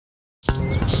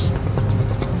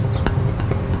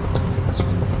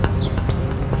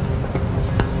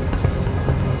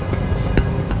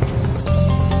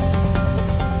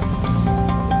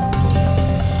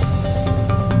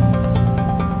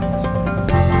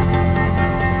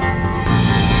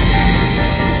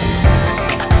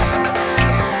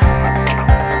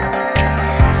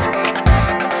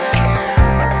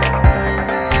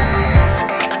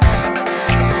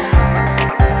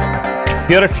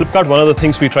Here at Flipkart, one of the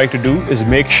things we try to do is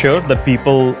make sure that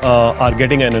people are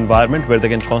getting an environment where they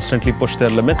can constantly push their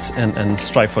limits and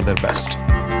strive for their best.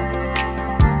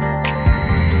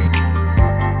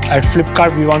 At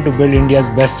Flipkart, we want to build India's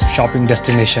best shopping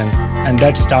destination, and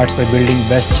that starts by building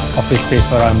best office space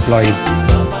for our employees.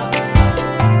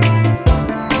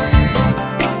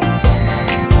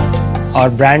 Our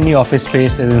brand new office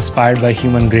space is inspired by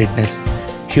human greatness.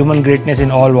 Human greatness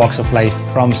in all walks of life,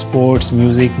 from sports,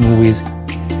 music, movies.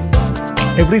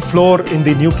 Every floor in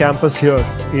the new campus here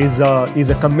is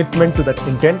a commitment to that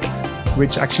intent,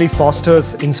 which actually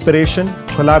fosters inspiration,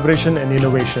 collaboration and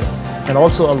innovation, and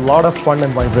also a lot of fun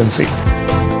and vibrancy.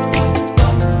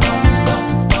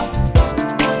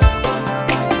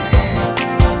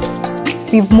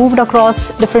 We've moved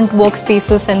across different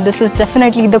workspaces, and this is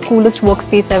definitely the coolest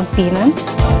workspace I've been in.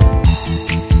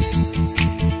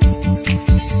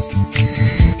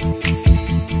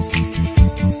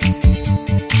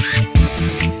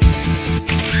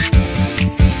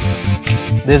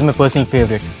 This is my personal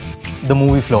favorite, the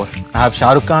movie floor. I have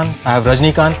Shah Rukh Khan, I have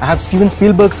Rajnikant, I have Steven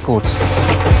Spielberg's quotes.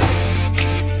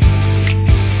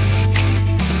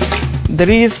 There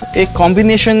is a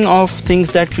combination of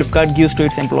things that Flipkart gives to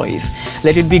its employees.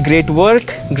 Let it be great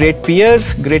work, great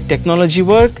peers, great technology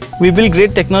work. We build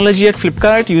great technology at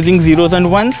Flipkart using zeros and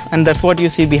ones, and that's what you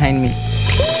see behind me.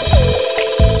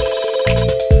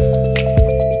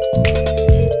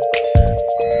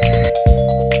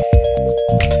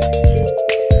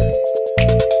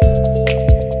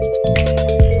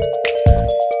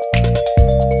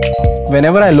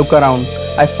 Whenever I look around,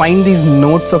 I find these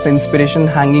notes of inspiration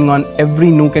hanging on every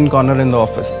nook and corner in the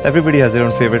office. Everybody has their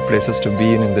own favorite places to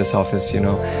be in this office, you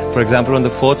know. For example, on the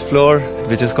 4th floor,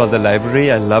 which is called the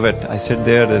library, I love it. I sit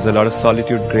there, there's a lot of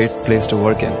solitude, great place to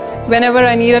work in. Whenever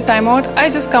I need a timeout, I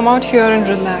just come out here and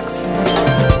relax.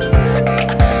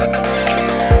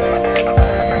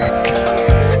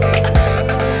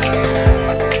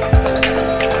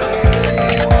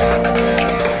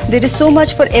 There is so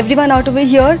much for everyone out over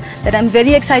here that I'm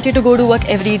very excited to go to work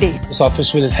every day. This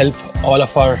office will help all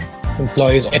of our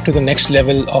employees get to the next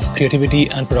level of creativity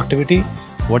and productivity.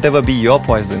 Whatever be your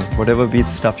poison, whatever be the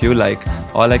stuff you like,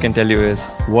 all I can tell you is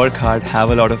work hard,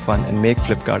 have a lot of fun and make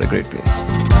Flipkart a great place.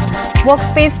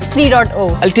 Workspace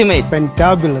 3.0. Ultimate,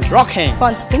 Fantabulous, rocking,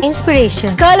 Constant,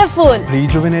 inspiration, colorful,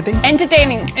 rejuvenating,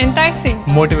 Entertaining, enticing,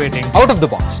 motivating, Out of the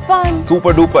box. fun.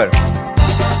 Super duper.